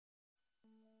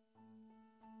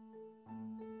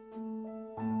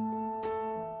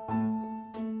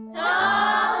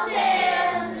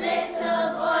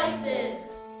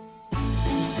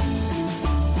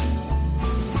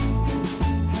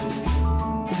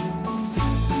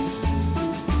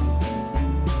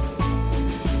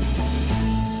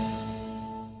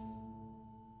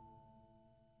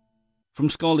From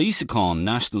Scoil Isacán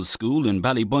National School in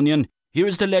Ballybunion, here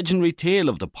is the legendary tale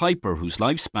of the piper whose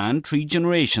life spanned 3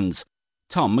 generations,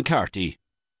 Tom McCarthy.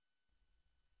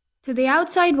 To the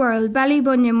outside world,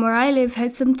 Ballybunion, where I live,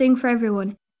 has something for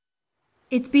everyone.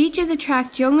 Its beaches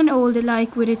attract young and old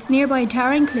alike, with its nearby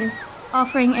towering cliffs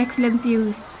offering excellent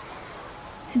views.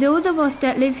 To those of us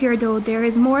that live here though, there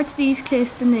is more to these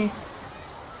cliffs than this.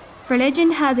 For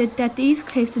legend has it that these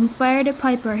cliffs inspired a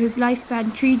piper whose life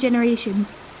spanned 3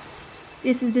 generations.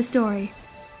 This is the story.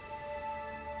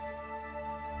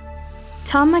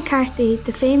 Tom McCarthy,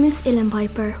 the famous uilleann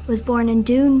piper, was born in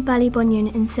Doon,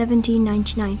 Ballybunion in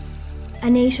 1799, a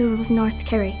native of North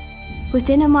Kerry.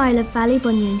 Within a mile of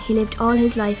Ballybunion, he lived all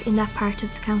his life in that part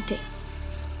of the county.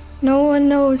 No one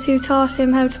knows who taught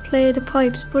him how to play the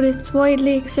pipes, but it's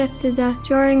widely accepted that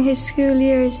during his school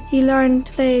years he learned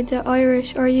to play the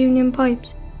Irish or Union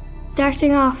pipes,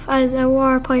 starting off as a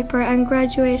war piper and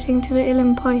graduating to the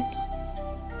uilleann pipes.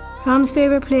 Tom's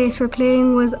favourite place for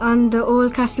playing was on the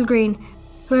old Castle Green.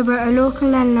 However, a local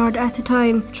landlord at the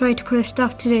time tried to put a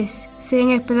stop to this,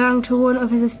 saying it belonged to one of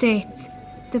his estates.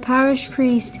 The parish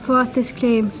priest fought this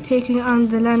claim, taking on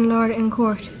the landlord in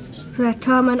court, so that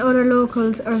Tom and other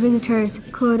locals or visitors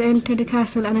could enter the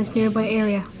castle and its nearby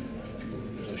area.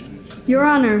 Your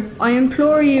Honour, I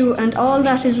implore you and all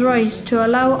that is right to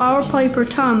allow our piper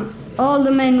Tom, all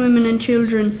the men, women and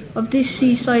children of this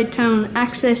seaside town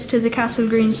access to the Castle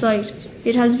Green site.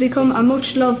 It has become a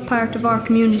much loved part of our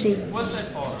community. What's that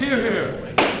for? Hear.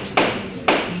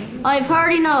 I've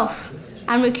heard enough,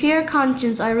 and with clear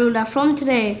conscience I rule that from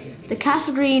today the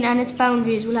Castle Green and its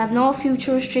boundaries will have no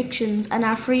future restrictions and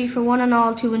are free for one and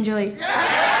all to enjoy.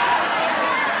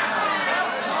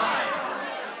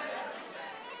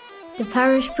 The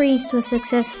parish priest was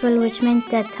successful, which meant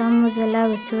that Tom was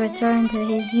allowed to return to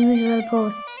his usual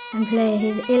post and play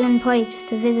his uilleann pipes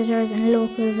to visitors and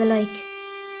locals alike.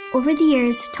 Over the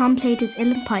years, Tom played his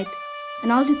uilleann pipes,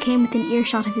 and all who came within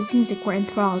earshot of his music were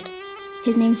enthralled.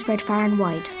 His name spread far and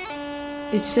wide.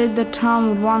 It's said that Tom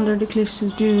would wander the cliffs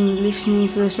of Doon listening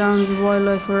to the sounds of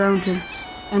wildlife around him,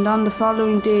 and on the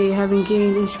following day, having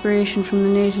gained inspiration from the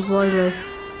native wildlife,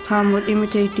 Tom would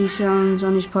imitate these sounds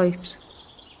on his pipes.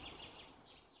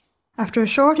 After a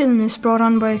short illness brought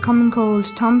on by a common cold,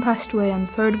 Tom passed away on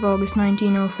the 3rd of August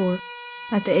 1904,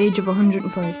 at the age of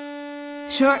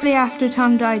 105. Shortly after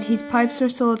Tom died, his pipes were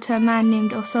sold to a man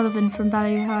named O'Sullivan from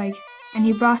Ballyhaig, and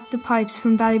he brought the pipes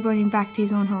from Ballybunion back to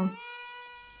his own home.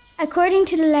 According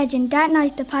to the legend, that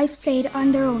night the pipes played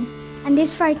on their own, and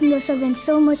this frightened O'Sullivan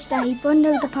so much that he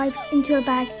bundled the pipes into a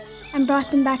bag and brought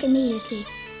them back immediately,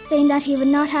 saying that he would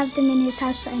not have them in his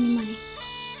house for any money.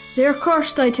 They're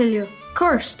cursed, I tell you,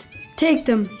 cursed! Take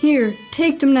them, here,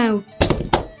 take them now.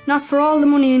 Not for all the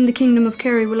money in the kingdom of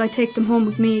Kerry will I take them home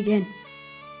with me again.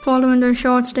 Following their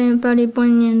short stay in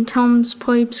Ballybunion, Tom's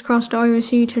pipes crossed the Irish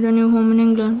Sea to their new home in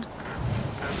England.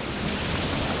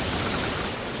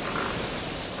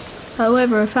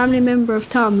 However, a family member of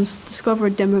Tom's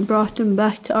discovered them and brought them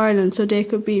back to Ireland so they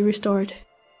could be restored.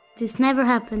 This never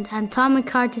happened, and Tom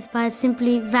McCarthy's pipes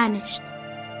simply vanished.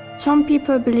 Some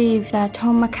people believe that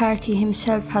Tom McCarthy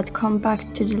himself had come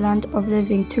back to the land of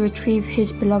living to retrieve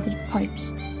his beloved pipes.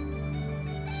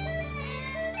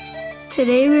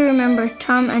 Today we remember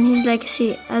Tom and his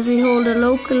legacy as we hold a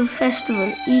local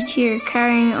festival each year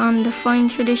carrying on the fine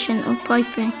tradition of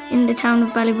piping in the town of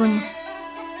Ballybunion.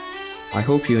 I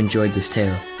hope you enjoyed this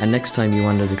tale, and next time you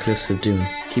wander the cliffs of Doon,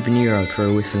 keep an ear out for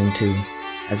a whistling tune,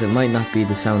 as it might not be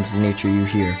the sounds of nature you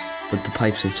hear, but the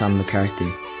pipes of Tom McCarthy,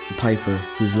 the piper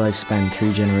whose life spanned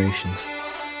 3 generations.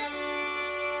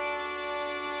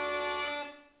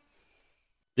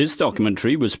 This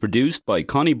documentary was produced by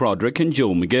Connie Broderick and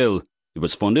Joe McGill. It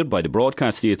was funded by the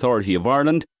Broadcasting Authority of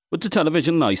Ireland with the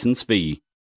television licence fee.